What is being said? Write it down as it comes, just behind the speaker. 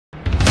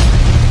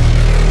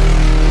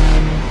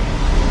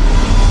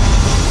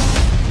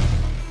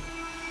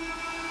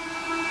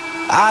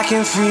I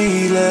can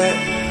feel it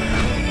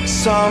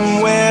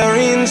somewhere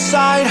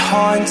inside,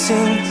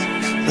 haunting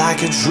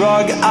like a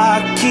drug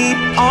I keep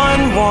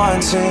on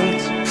wanting.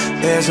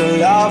 There's a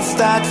love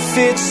that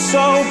fits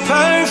so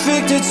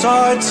perfect, it's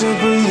hard to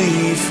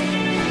believe.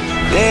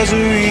 There's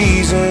a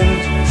reason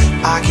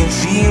I can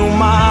feel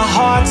my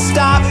heart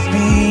stop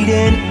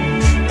beating,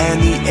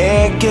 and the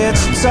air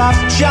gets tough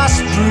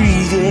just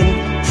breathing.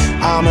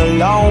 I'm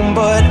alone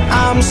but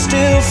I'm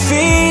still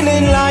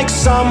feeling like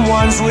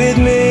someone's with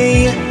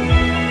me.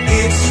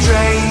 It's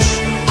strange,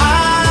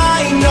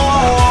 I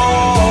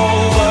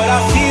know, but I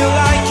feel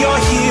like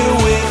you're here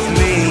with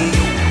me,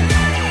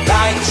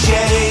 like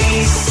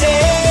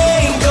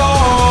chasing ghosts.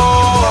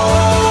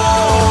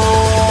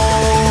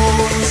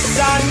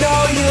 I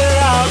know you're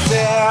out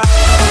there.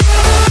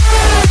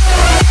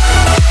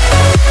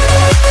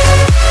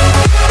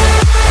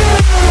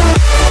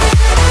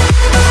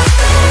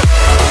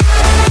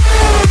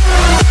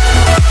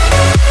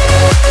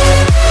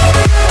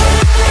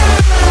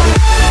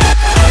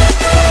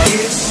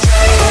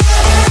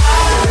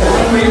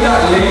 Quý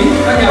đại lý,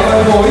 các nhà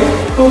phân phối,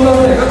 cùng toàn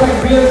thể các thành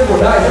viên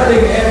của đại gia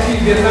đình MC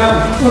Việt Nam,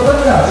 cho tất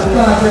cả chúng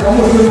ta sẽ có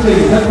một chương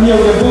trình thật nhiều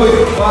niềm vui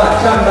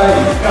và tràn đầy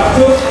cảm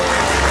xúc.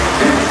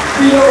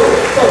 THİO,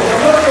 tổng giám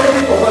đốc công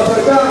ty cổ phần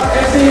thời trang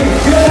MC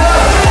chuyên.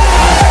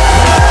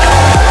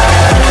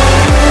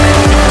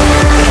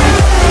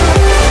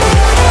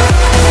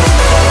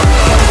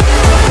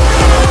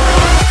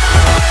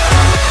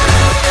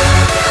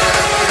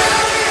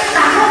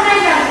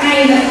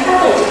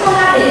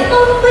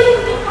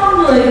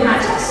 Mà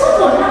trong suốt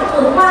một năm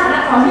vừa qua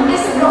đã có những cái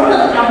sự nỗ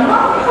lực đóng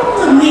góp không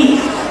ngừng nghỉ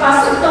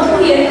và sự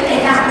cống hiến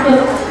để đạt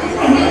được những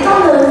thành tựu to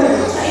lớn để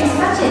giúp cho em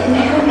phát triển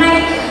ngày hôm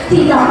nay, thì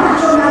đó là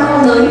công lao to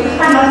lớn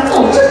và nó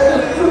tổ chức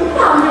được đúng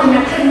vào ngày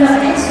là thành lập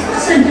MC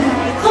Fashion,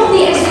 công ty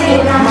MC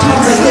Việt Nam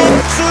trong thời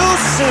gian.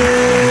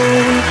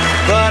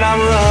 But I'm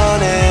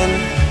running,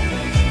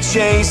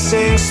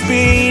 chasing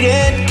speed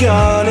and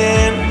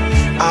gunning.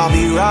 I'll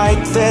be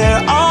right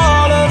there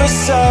all of a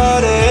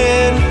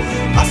sudden.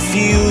 I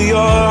feel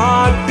your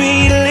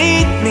heartbeat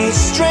lead me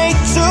straight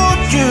to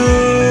you.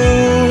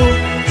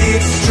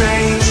 It's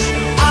strange,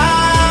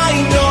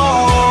 I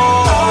know,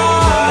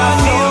 but I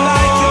feel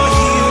like you're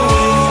here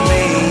with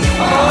me,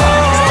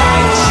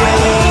 like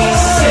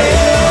chasing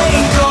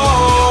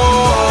ghosts.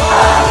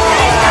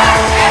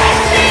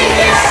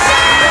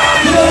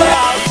 You're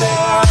out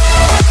there.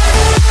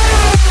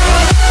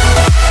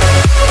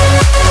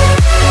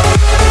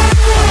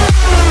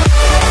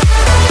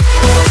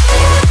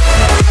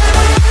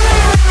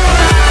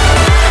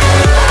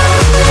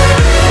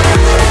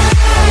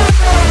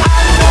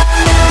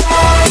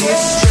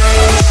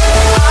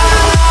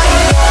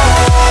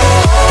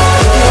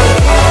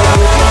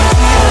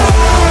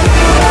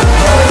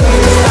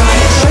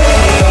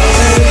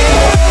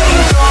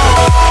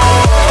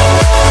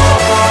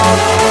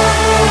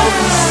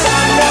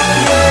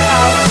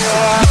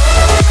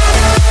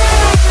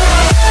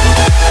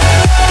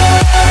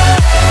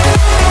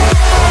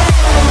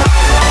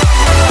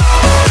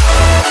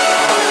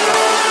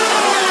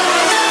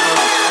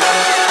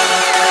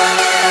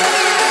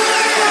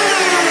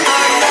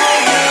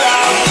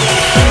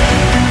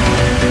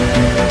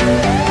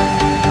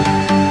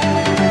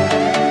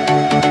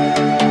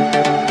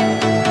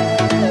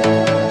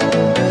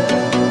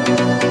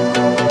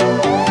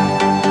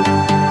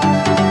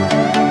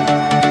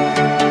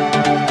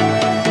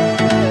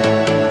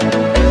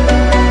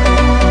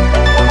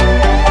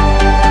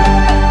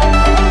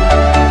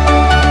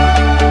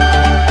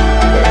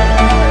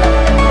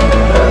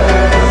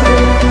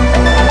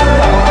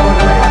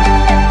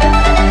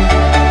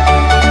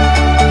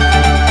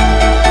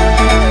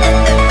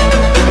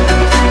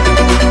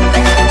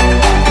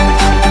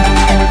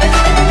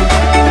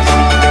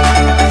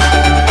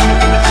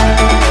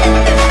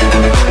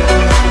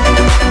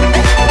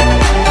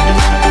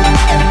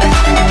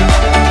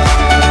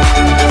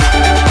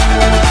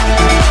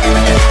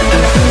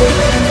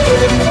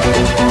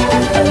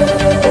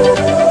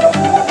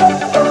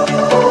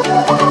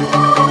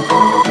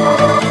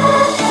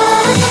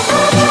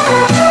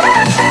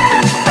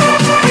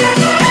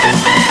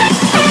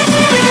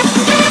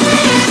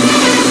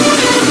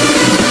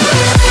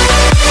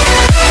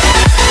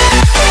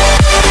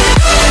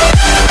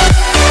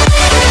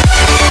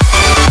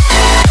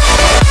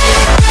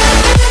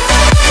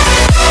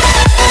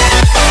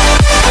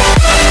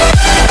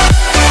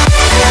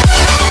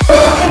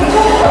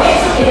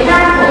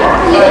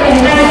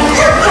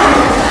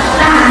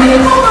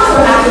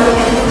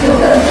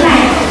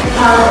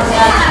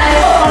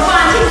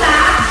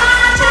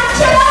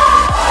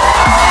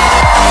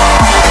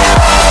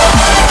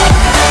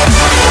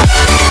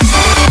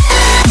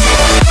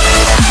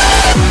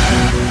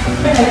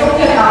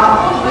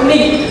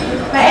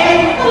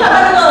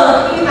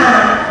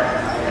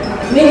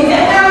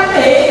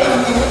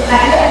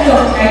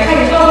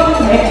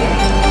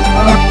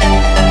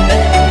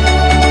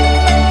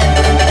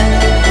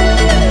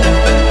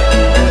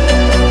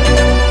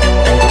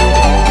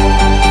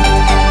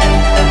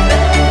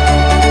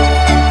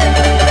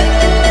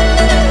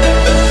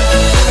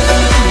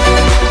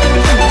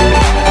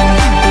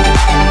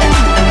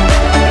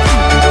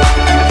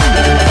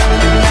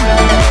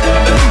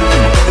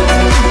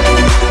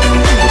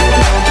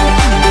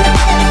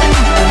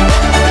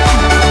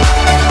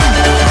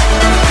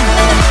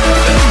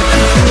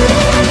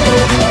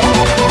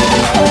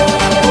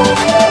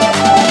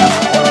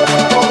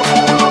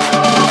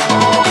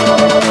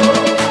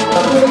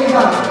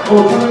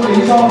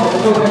 lý do mà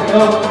chúng tôi thành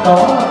công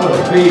đó là bởi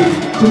vì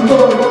chúng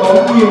tôi có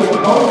nhiều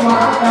mẫu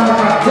mã đa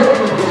dạng nhất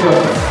trên thị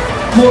trường.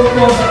 Một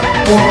tuần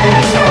một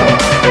sản phẩm.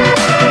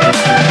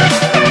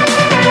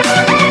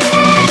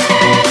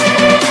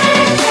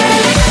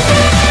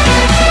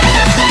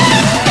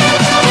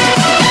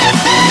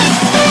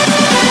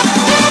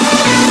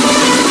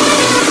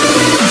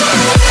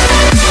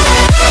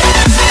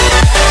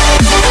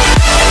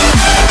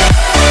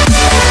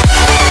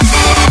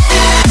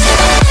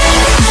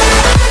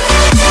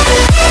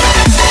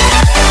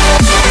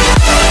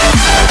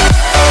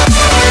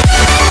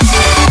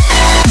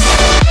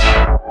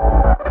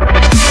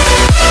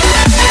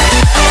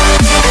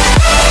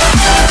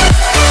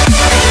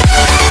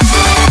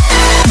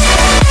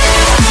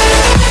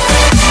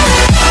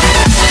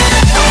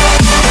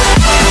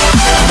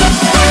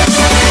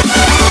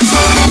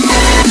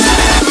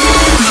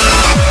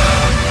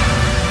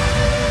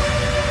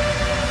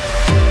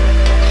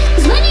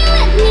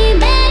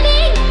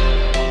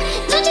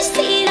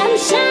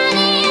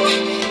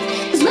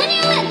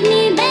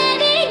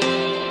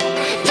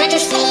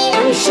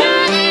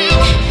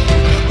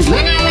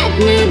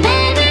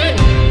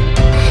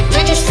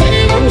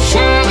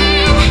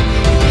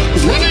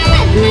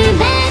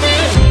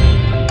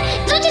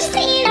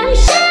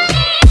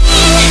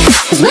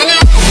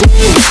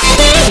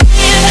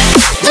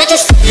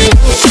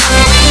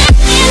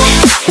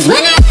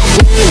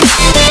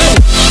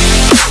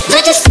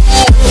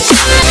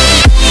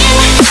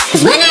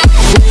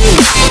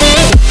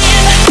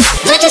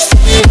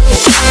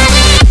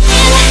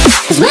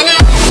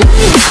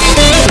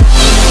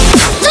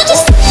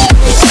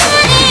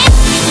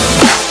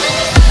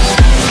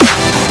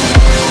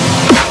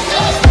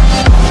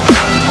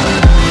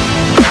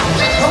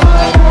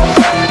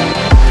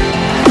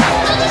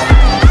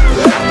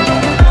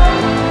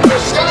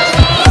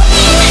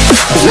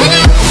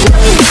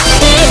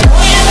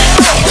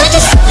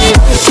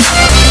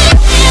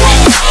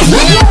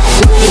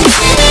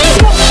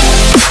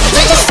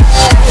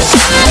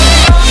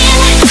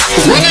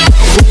 When I